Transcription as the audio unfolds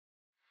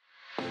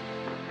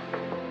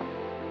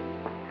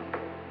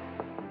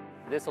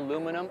This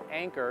aluminum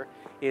anchor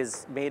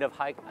is made of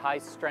high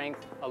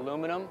strength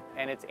aluminum,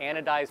 and it's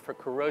anodized for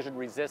corrosion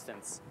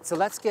resistance. So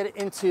let's get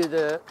into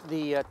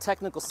the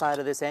technical side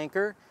of this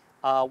anchor.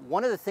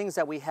 One of the things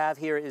that we have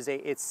here is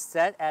it's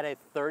set at a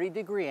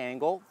 30-degree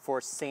angle for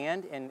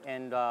sand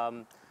and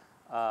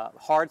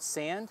hard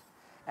sand.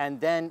 And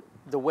then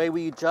the way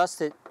we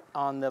adjust it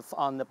on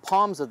the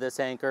palms of this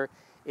anchor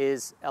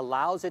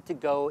allows it to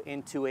go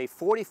into a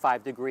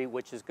 45-degree,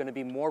 which is going to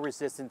be more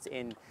resistant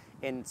in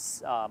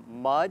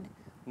mud,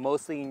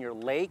 mostly in your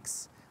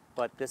lakes.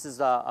 But this is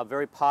a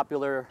very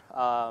popular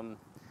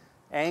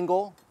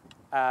angle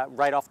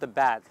right off the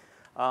bat.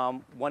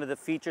 One of the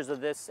features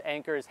of this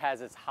anchor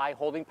has its high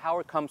holding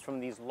power. It comes from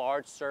these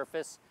large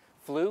surface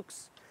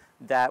flukes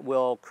that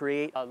will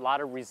create a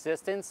lot of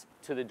resistance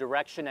to the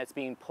direction that's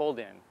being pulled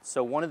in.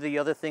 So one of the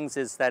other things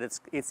is that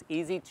it's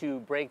easy to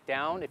break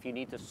down if you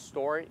need to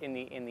store it in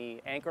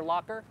the anchor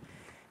locker.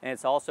 And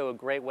it's also a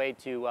great way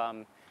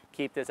to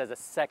keep this as a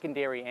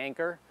secondary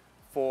anchor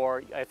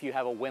for if you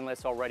have a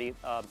windlass already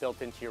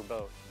built into your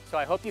boat. So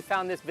I hope you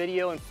found this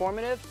video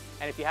informative,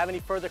 and if you have any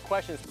further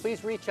questions,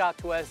 please reach out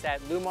to us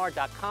at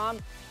lewmar.com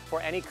for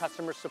any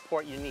customer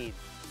support you need.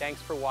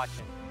 Thanks for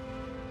watching.